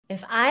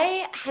If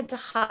I had to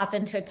hop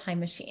into a time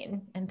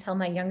machine and tell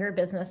my younger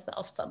business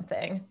self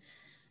something,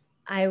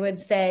 I would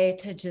say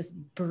to just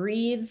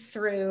breathe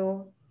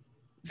through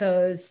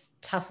those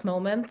tough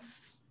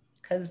moments,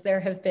 because there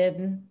have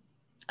been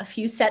a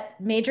few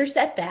major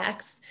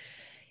setbacks,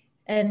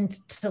 and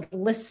to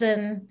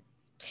listen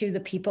to the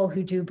people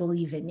who do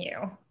believe in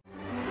you.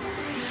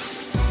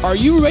 Are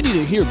you ready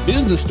to hear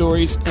business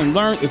stories and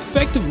learn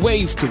effective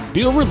ways to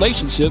build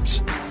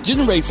relationships,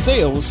 generate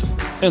sales,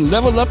 and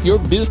level up your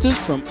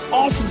business from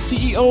awesome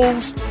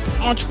CEOs,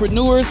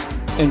 entrepreneurs,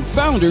 and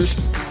founders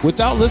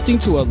without listening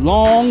to a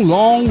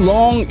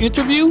long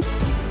interview?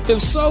 If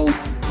so,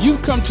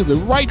 you've come to the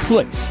right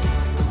place.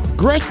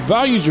 Gresh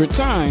values your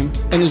time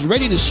and is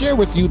ready to share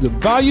with you the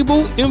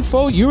valuable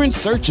info you're in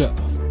search of.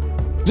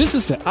 This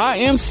is the I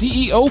Am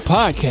CEO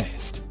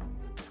podcast.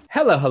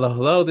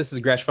 Hello. This is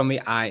Gresh from the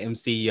I Am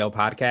CEO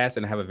podcast,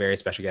 and I have a very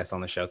special guest on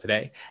the show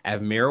today. I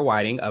have Mira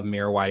Whiting of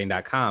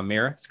MiraWhiting.com.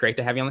 Mira, it's great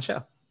to have you on the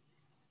show.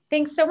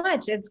 Thanks so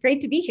much. It's great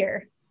to be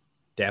here.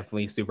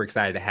 Definitely super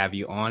excited to have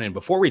you on. And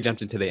before we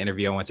jumped into the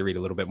interview, I want to read a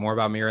little bit more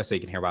about Mira so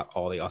you can hear about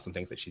all the awesome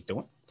things that she's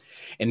doing.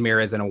 And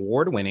Mira is an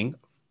award-winning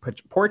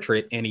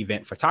portrait and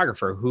event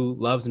photographer who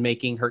loves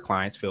making her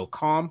clients feel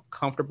calm,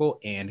 comfortable,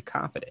 and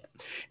confident.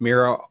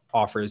 Mira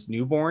offers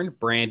newborn,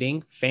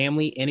 branding,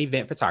 family, and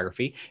event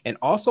photography. And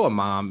also a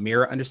mom,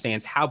 Mira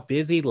understands how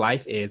busy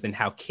life is and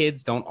how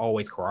kids don't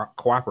always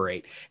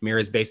cooperate. Mira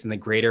is based in the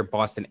greater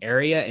Boston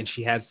area, and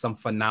she has some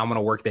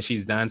phenomenal work that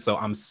she's done. So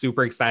I'm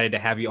super excited to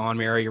have you on,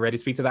 Mira. You ready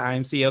to speak to the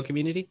IMCO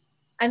community?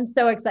 I'm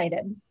so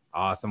excited.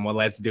 Awesome. Well,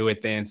 let's do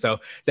it then. So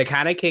to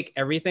kind of kick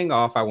everything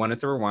off, I wanted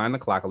to rewind the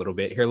clock a little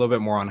bit, hear a little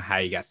bit more on how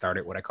you got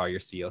started, what I call your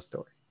CEO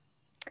story.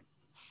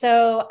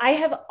 So I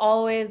have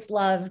always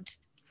loved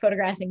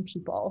photographing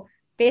people,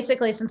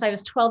 basically since I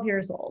was 12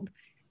 years old.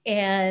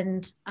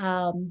 And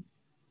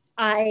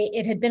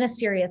it had been a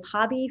serious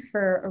hobby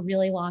for a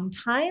really long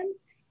time.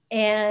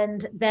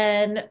 And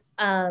then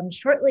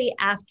shortly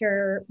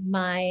after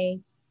my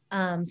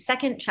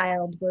second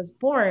child was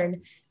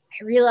born,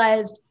 I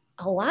realized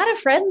a lot of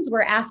friends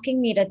were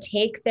asking me to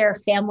take their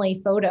family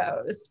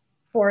photos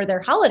for their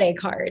holiday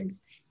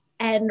cards.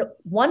 And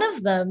one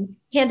of them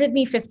handed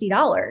me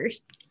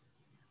 $50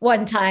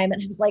 one time.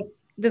 And I was like,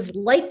 this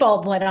light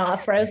bulb went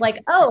off where I was like,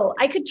 oh,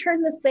 I could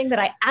turn this thing that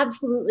I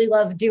absolutely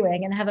love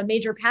doing and have a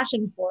major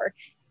passion for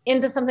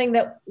into something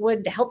that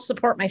would help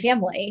support my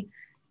family.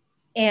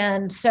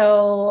 And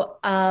so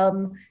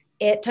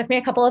it took me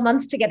a couple of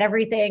months to get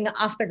everything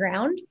off the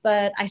ground,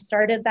 but I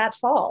started that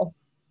fall.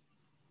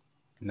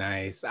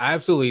 Nice. I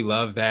absolutely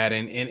love that.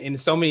 And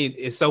it's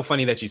so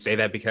funny that you say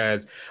that,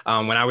 because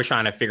when I was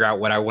trying to figure out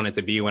what I wanted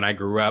to be when I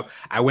grew up,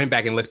 I went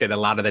back and looked at a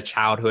lot of the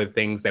childhood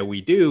things that we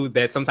do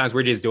that sometimes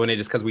we're just doing it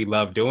just because we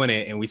love doing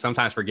it. And we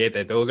sometimes forget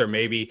that those are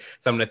maybe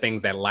some of the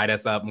things that light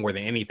us up more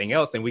than anything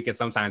else. And we can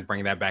sometimes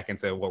bring that back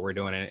into what we're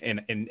doing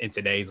in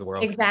today's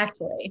world.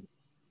 Exactly.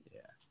 Yeah.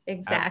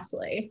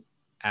 Exactly.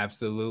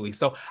 Absolutely.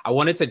 So I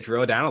wanted to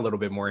drill down a little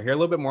bit more, hear a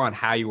little bit more on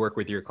how you work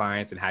with your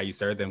clients and how you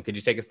serve them. Could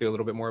you take us through a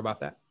little bit more about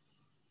that?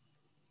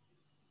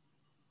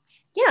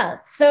 Yeah.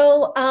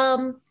 So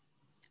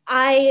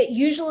I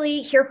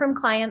usually hear from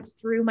clients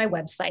through my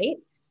website,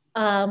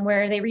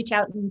 where they reach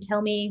out and tell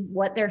me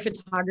what their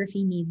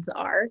photography needs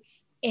are.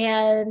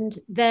 And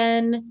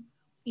then,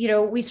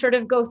 we sort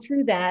of go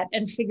through that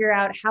and figure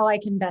out how I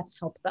can best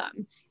help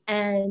them.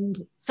 And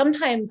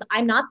sometimes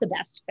I'm not the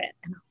best fit.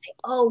 And I'll say,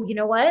 oh, you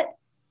know what?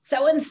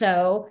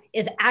 So-and-so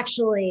is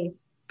actually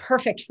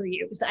perfect for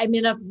you. So I'm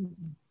in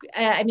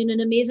an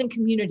amazing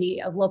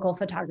community of local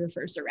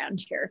photographers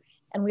around here,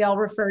 and we all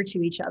refer to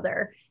each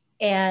other.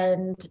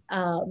 And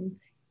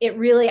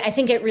I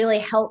think it really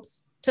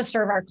helps to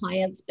serve our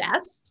clients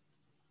best,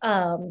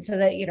 so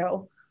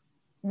that,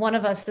 one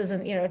of us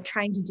isn't,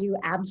 trying to do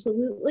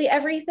absolutely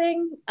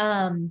everything.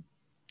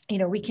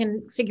 We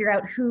can figure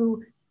out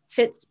who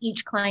fits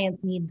each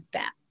client's needs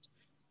best.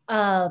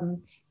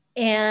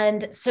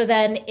 And so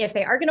then if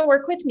they are going to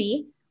work with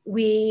me,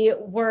 we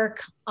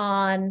work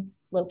on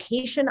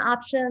location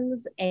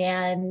options,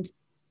 and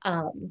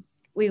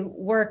we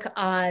work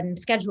on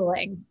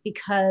scheduling,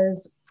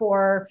 because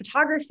for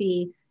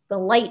photography, the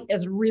light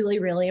is really,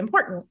 really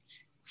important.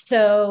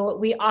 So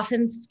we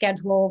often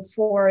schedule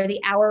for the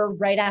hour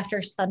right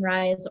after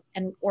sunrise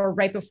or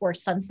right before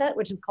sunset,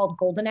 which is called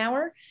golden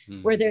hour,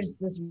 where there's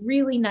this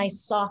really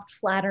nice, soft,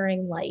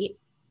 flattering light.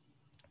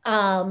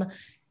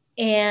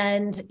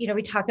 And,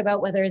 we talk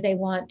about whether they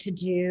want to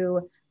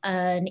do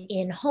an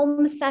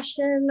in-home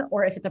session,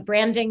 or if it's a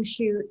branding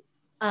shoot,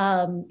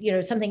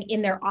 something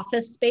in their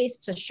office space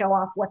to show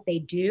off what they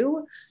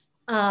do,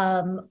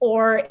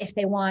 or if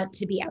they want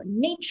to be out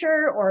in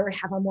nature or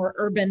have a more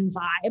urban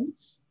vibe.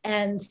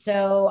 And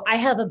so I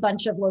have a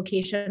bunch of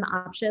location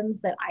options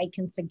that I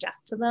can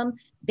suggest to them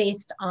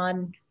based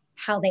on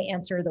how they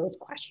answer those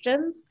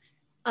questions.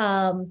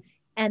 And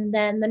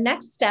then the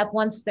next step,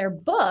 once they're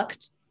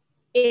booked,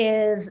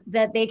 is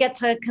that they get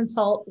to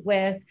consult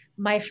with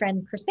my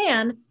friend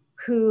Chrisanne,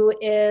 who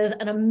is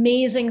an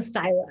amazing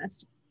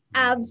stylist,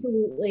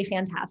 absolutely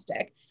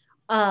fantastic.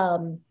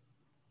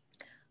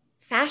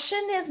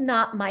 Fashion is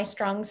not my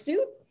strong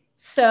suit.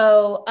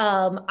 So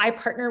I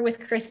partner with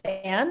Chris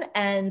Ann,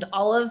 and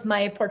all of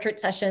my portrait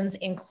sessions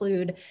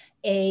include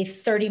a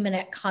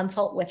 30-minute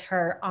consult with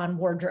her on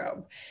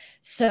wardrobe,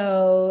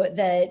 so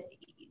that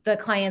the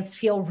clients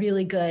feel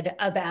really good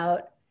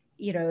about,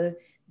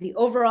 the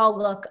overall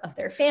look of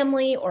their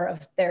family or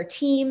of their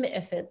team,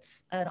 if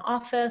it's an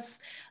office,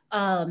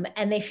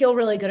 and they feel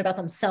really good about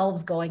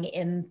themselves going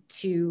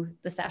into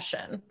the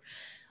session.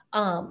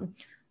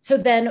 So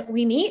then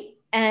we meet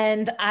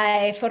and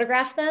I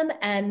photograph them,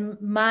 and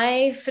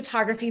my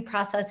photography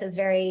process is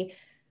very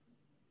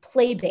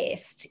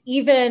play-based.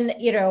 Even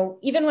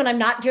when I'm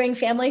not doing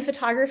family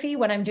photography,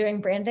 when I'm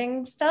doing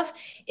branding stuff,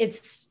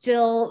 it's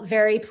still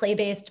very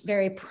play-based,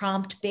 very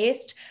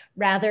prompt-based,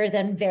 rather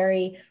than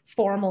very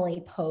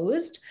formally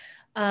posed.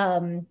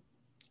 Because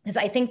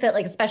I think that,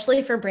 like,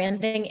 especially for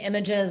branding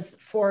images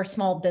for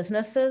small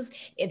businesses,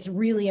 it's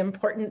really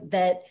important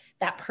that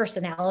that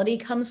personality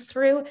comes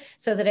through,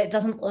 so that it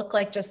doesn't look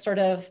like just sort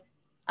of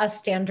a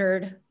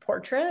standard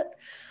portrait.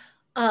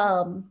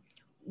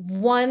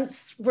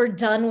 Once we're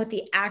done with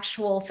the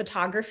actual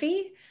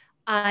photography,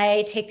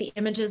 I take the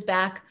images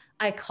back,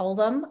 I cull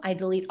them, I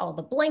delete all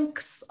the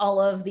blanks, all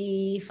of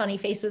the funny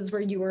faces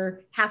where you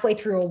were halfway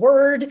through a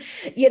word,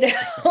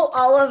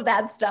 all of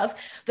that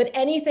stuff. But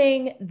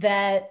anything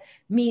that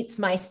meets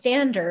my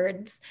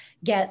standards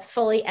gets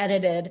fully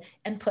edited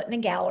and put in a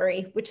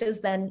gallery, which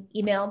is then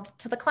emailed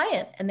to the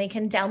client, and they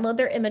can download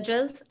their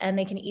images, and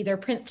they can either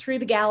print through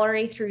the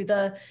gallery through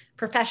the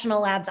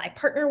professional labs I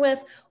partner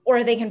with,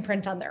 or they can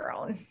print on their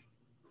own.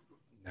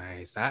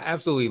 Nice. I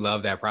absolutely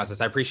love that process.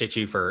 I appreciate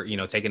you for,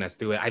 taking us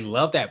through it. I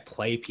love that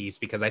play piece,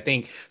 because I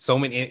think so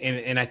many,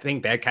 and I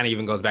think that kind of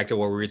even goes back to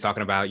what we were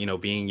talking about,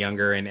 being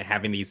younger and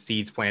having these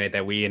seeds planted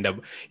that we end up,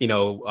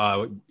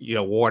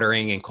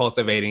 watering and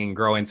cultivating and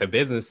grow into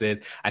businesses.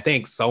 I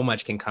think so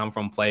much can come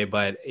from play,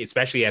 but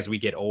especially as we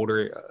get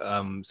older,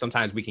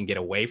 sometimes we can get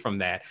away from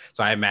that.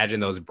 So I imagine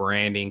those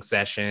branding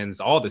sessions,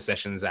 all the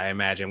sessions, I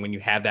imagine when you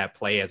have that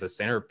play as a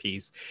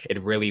centerpiece,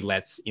 it really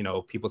lets,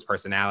 people's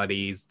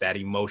personalities, that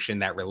emotion,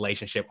 that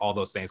relationship, all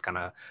those things kind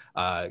of,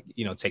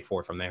 take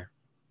forward from there.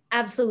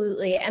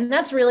 Absolutely. And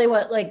that's really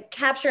what, like,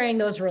 capturing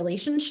those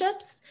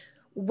relationships,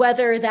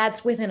 whether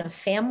that's within a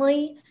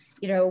family,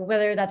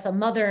 whether that's a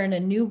mother and a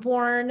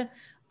newborn,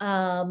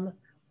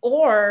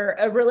 or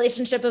a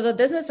relationship of a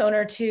business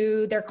owner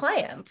to their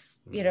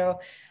clients,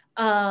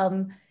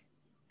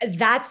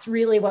 that's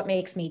really what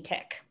makes me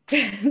tick.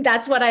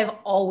 That's what I've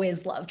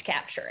always loved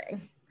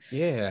capturing.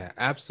 Yeah,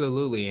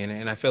 absolutely.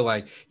 And I feel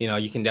like,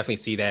 you can definitely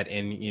see that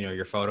in,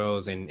 your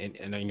photos and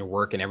in your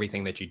work and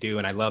everything that you do.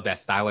 And I love that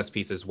stylist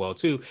piece as well,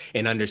 too,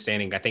 in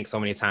understanding. I think so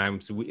many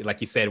times, like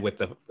you said, with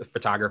the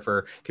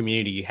photographer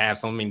community, you have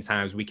so many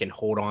times we can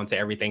hold on to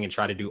everything and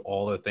try to do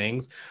all the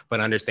things, but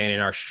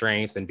understanding our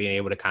strengths and being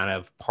able to kind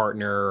of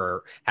partner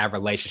or have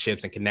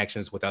relationships and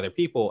connections with other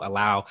people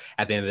allow,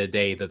 at the end of the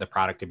day, the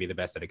product to be the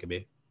best that it could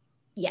be.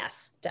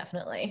 Yes,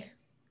 definitely.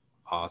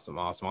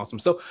 Awesome.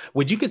 So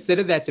would you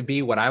consider that to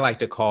be what I like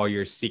to call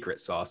your secret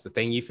sauce, the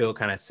thing you feel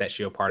kind of sets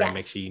you apart Yes. and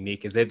makes you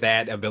unique? Is it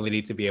that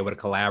ability to be able to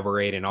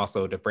collaborate and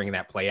also to bring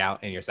that play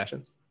out in your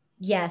sessions?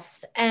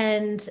 Yes.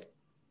 And,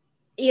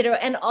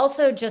 and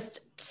also just,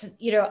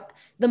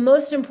 the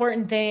most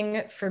important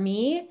thing for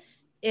me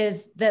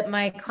is that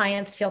my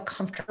clients feel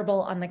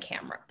comfortable on the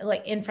camera,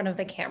 like in front of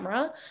the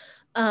camera.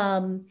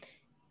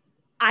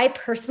 I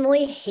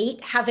personally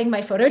hate having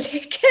my photo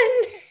taken,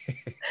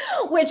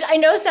 which I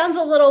know sounds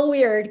a little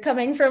weird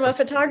coming from a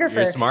photographer.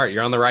 You're smart.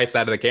 You're on the right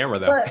side of the camera,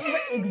 though. But,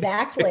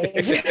 exactly.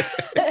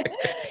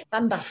 If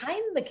I'm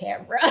behind the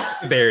camera.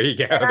 There you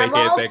go. They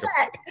can't take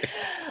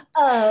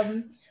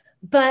them.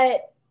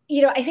 But,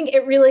 I think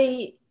it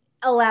really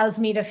allows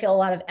me to feel a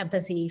lot of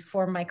empathy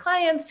for my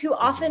clients, who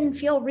often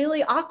feel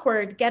really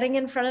awkward getting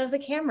in front of the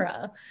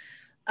camera,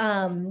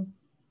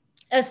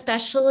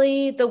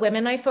 especially the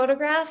women I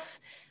photograph.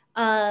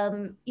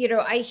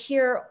 I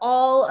hear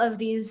all of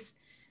these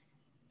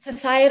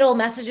societal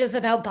messages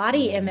about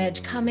body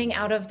image coming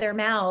out of their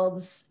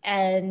mouths.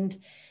 And,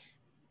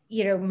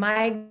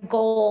 my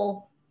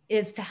goal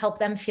is to help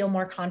them feel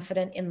more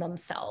confident in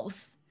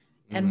themselves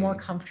and more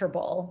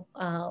comfortable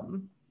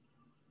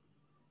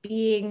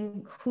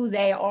being who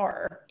they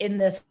are in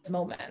this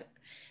moment.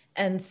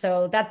 And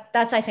so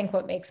that's, I think,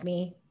 what makes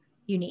me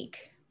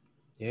unique.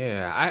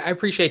 Yeah, I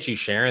appreciate you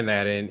sharing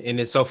that. And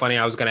it's so funny.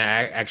 I was going to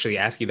actually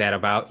ask you that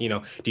about,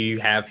 do you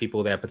have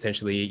people that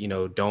potentially,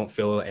 don't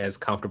feel as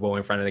comfortable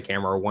in front of the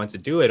camera or want to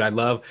do it? I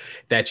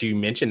love that you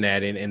mentioned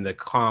that in the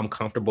calm,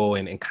 comfortable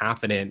and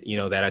confident,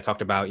 that I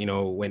talked about,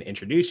 when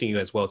introducing you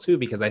as well, too,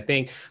 because I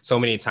think so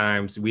many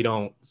times we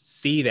don't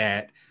see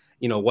that,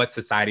 what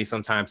society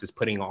sometimes is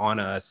putting on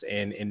us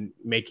and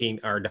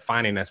making or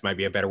defining us might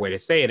be a better way to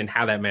say it, and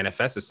how that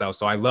manifests itself.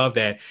 So I love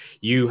that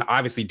you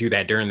obviously do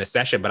that during the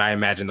session, but I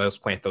imagine those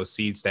plant those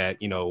seeds that,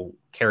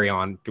 carry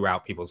on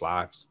throughout people's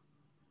lives.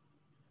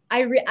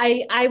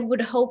 I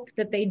would hope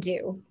that they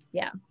do.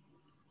 Yeah.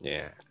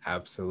 Yeah,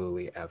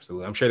 absolutely.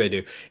 Absolutely. I'm sure they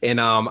do.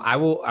 And I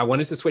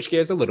wanted to switch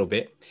gears a little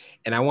bit,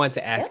 and I wanted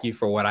to ask Yep. you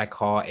for what I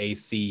call a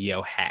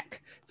CEO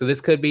hack. So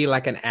this could be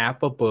like an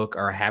app, a book,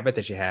 or a habit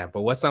that you have,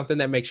 but what's something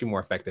that makes you more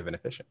effective and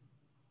efficient?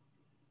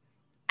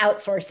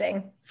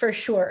 Outsourcing for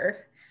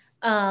sure.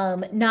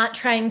 Not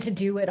trying to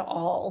do it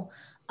all.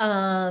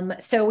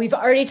 So we've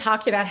already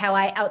talked about how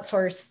I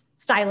outsource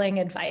styling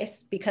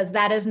advice because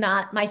that is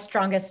not my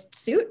strongest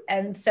suit.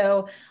 And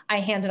so I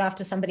hand it off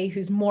to somebody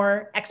who's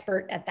more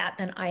expert at that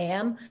than I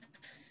am.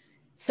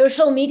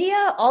 Social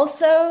media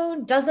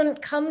also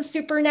doesn't come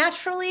super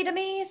naturally to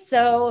me.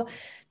 So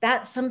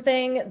that's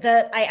something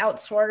that I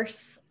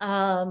outsource.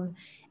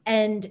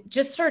 And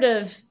just sort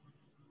of,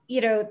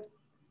 you know,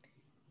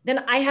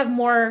 then I have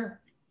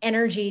more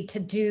energy to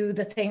do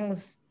the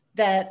things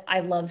that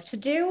I love to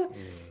do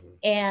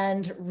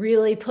and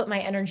really put my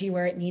energy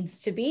where it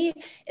needs to be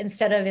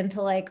instead of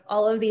into like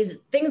all of these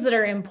things that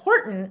are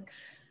important,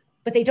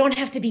 but they don't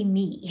have to be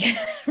me,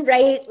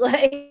 right?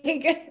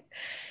 Like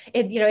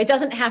it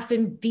doesn't have to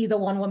be the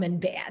one woman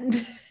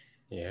band.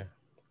 Yeah.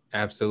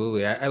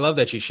 Absolutely. I love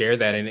that you shared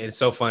that. And it's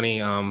so funny.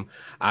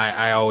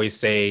 I always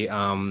say,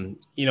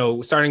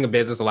 starting a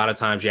business, a lot of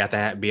times you have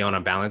to be on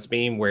a balance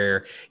beam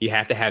where you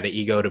have to have the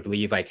ego to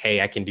believe like,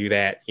 hey, I can do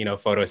that,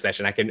 photo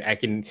session. I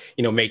can,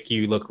 make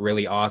you look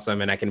really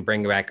awesome. And I can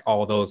bring back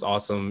all those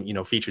awesome,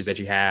 features that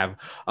you have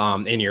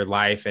in your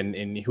life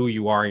and who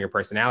you are and your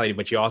personality.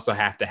 But you also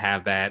have to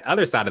have that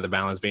other side of the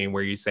balance beam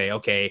where you say,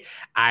 okay,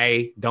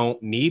 I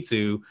don't need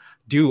to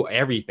do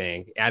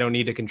everything. I don't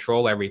need to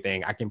control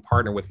everything. I can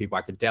partner with people.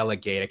 I can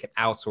delegate. I can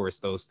outsource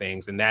those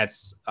things. And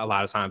that's a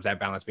lot of times that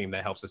balance beam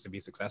that helps us to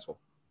be successful.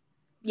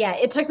 Yeah,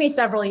 it took me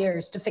several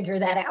years to figure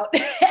that out.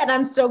 And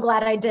I'm so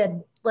glad I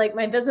did. Like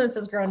my business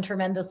has grown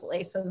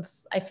tremendously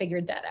since I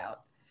figured that out.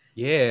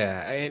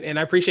 Yeah. And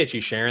I appreciate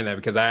you sharing that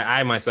because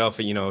I myself,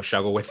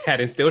 struggle with that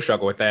and still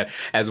struggle with that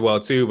as well,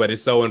 too. But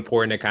it's so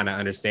important to kind of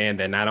understand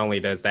that not only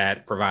does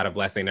that provide a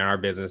blessing in our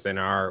business and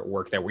our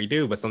work that we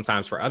do, but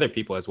sometimes for other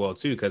people as well,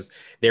 too, because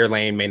their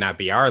lane may not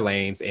be our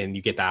lanes and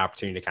you get the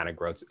opportunity to kind of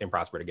grow and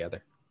prosper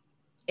together.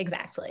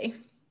 Exactly.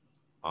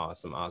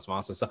 Awesome, awesome,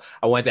 awesome. So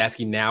I wanted to ask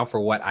you now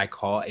for what I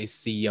call a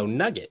CEO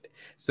nugget.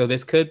 So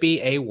this could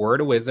be a word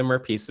of wisdom or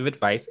piece of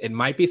advice. It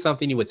might be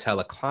something you would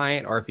tell a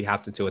client, or if you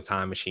hopped into a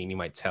time machine, you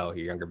might tell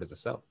your younger business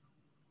self.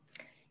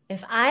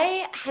 If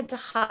I had to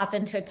hop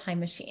into a time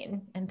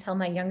machine and tell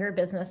my younger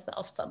business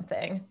self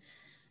something,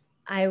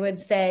 I would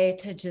say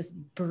to just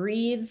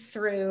breathe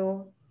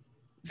through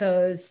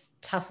those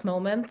tough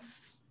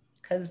moments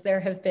because there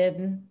have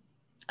been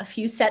a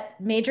few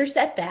major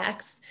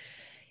setbacks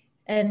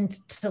and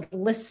to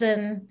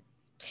listen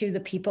to the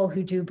people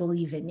who do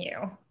believe in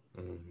you,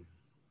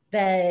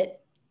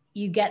 that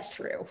you get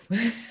through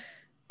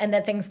and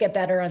that things get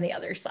better on the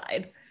other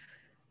side.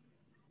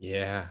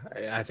 Yeah,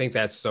 I think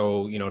that's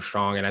so,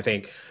 strong. And I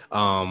think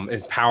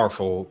it's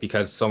powerful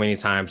because so many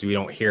times we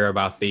don't hear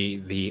about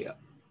the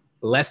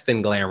less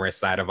than glamorous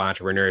side of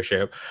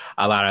entrepreneurship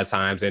a lot of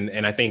times.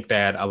 And I think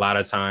that a lot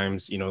of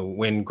times,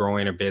 when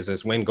growing a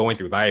business, when going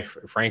through life,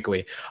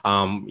 frankly,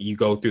 you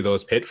go through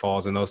those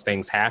pitfalls and those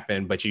things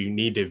happen, but you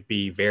need to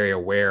be very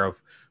aware of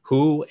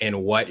who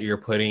and what you're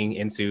putting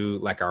into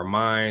like our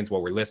minds,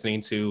 what we're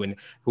listening to and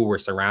who we're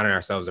surrounding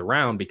ourselves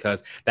around,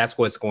 because that's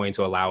what's going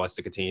to allow us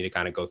to continue to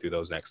kind of go through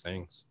those next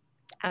things.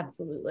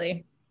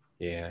 Absolutely.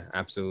 Yeah,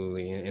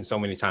 absolutely. And so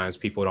many times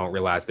people don't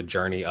realize the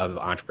journey of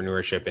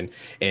entrepreneurship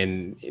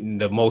and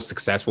the most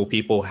successful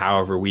people,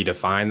 however we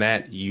define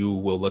that, you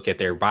will look at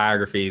their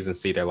biographies and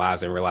see their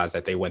lives and realize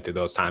that they went through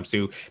those times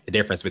too. The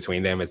difference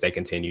between them is they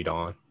continued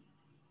on.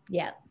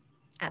 Yeah,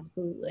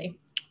 absolutely.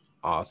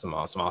 Awesome,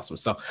 awesome, awesome.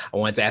 So I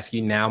wanted to ask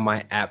you now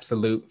my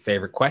absolute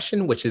favorite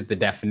question, which is the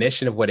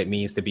definition of what it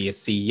means to be a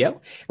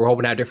CEO. We're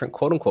hoping to have different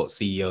quote unquote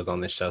CEOs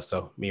on this show.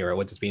 So Myra,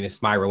 what does being a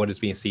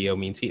CEO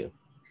mean to you?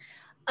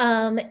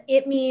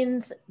 It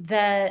means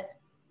that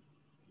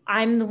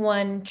I'm the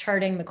one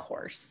charting the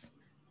course,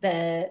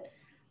 that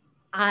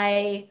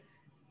I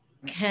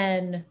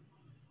can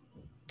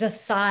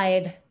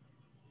decide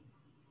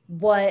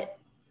what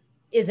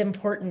is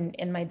important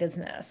in my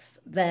business,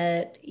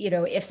 that,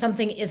 if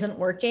something isn't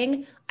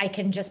working, I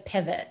can just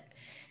pivot,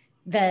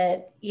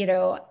 that,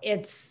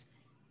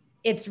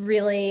 it's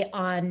really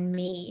on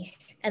me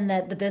and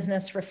that the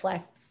business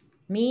reflects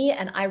me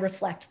and I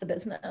reflect the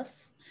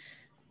business.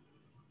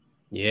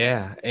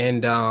 Yeah.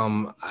 And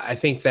I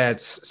think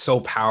that's so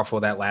powerful,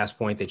 that last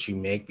point that you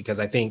make, because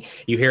I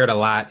think you hear it a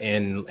lot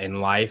in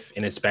life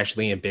and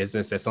especially in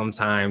business that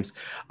sometimes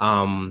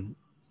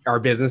our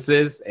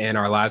businesses and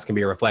our lives can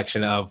be a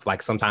reflection of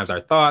like sometimes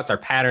our thoughts, our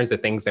patterns, the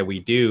things that we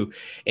do.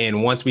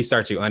 And once we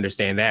start to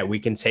understand that, we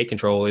can take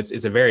control.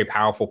 It's a very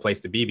powerful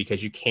place to be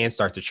because you can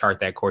start to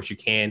chart that course. You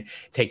can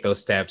take those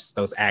steps,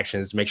 those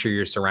actions, make sure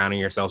you're surrounding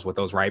yourselves with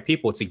those right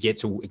people to get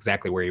to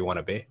exactly where you want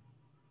to be.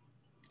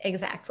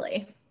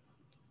 Exactly.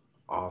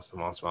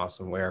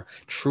 Awesome. We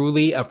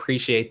truly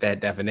appreciate that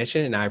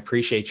definition, and I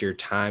appreciate your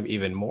time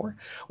even more.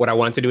 What I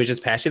wanted to do is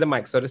just pass you the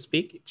mic, so to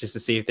speak, just to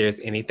see if there's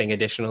anything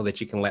additional that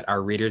you can let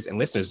our readers and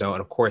listeners know, and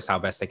of course, how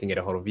best they can get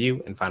a hold of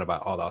you and find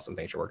out all the awesome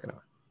things you're working on.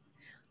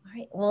 All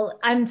right. Well,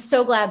 I'm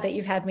so glad that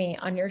you've had me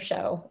on your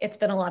show. It's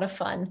been a lot of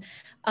fun.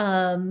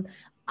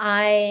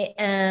 I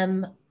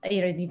am,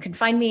 you can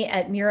find me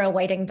at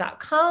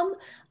mirawhiting.com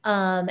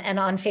and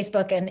on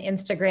Facebook and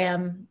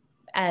Instagram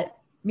at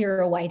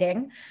Mira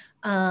Whiting.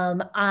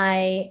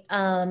 I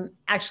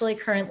actually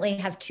currently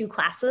have 2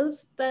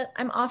 classes that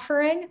I'm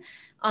offering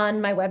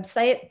on my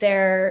website.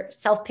 They're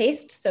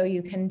self-paced, so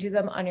you can do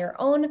them on your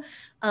own.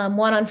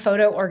 One on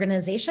photo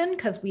organization,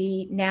 because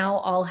we now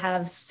all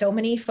have so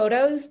many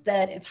photos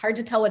that it's hard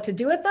to tell what to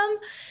do with them.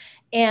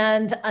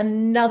 And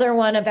another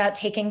one about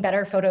taking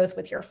better photos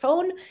with your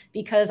phone,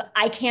 because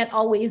I can't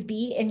always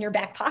be in your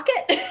back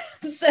pocket.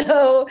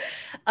 So,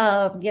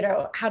 how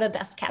to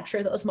best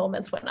capture those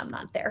moments when I'm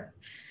not there.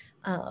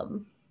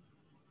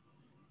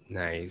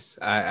 Nice.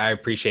 I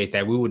appreciate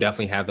that. We will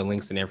definitely have the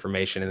links and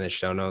information in the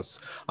show notes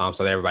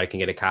so that everybody can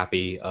get a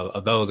copy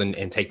of those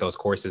and take those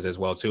courses as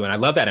well, too. And I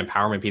love that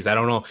empowerment piece. I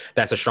don't know if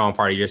that's a strong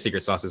part of your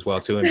secret sauce as well,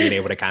 too, and being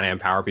able to kind of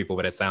empower people,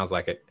 but it sounds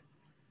like it.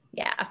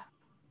 Yeah.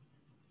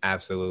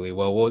 Absolutely.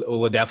 Well,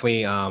 we'll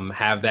definitely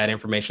have that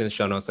information in the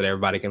show notes so that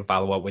everybody can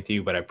follow up with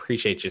you. But I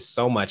appreciate you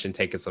so much and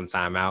taking some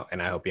time out.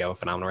 And I hope you have a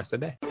phenomenal rest of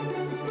the day.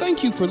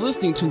 Thank you for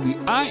listening to the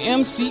I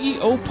Am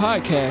CEO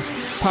podcast,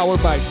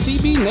 powered by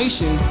CB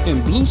Nation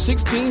and Blue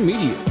 16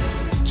 Media.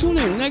 Tune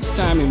in next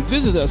time and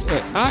visit us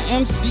at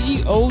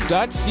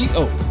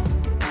imceo.co.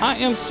 I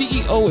Am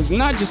CEO is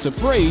not just a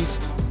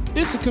phrase,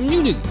 it's a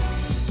community.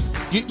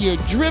 Get your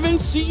driven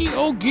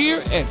CEO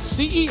gear at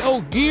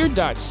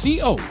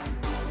ceogear.co.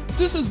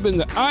 This has been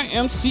the I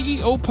Am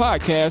CEO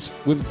podcast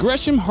with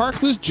Gresham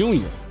Harkless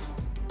Jr.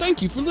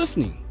 Thank you for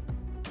listening.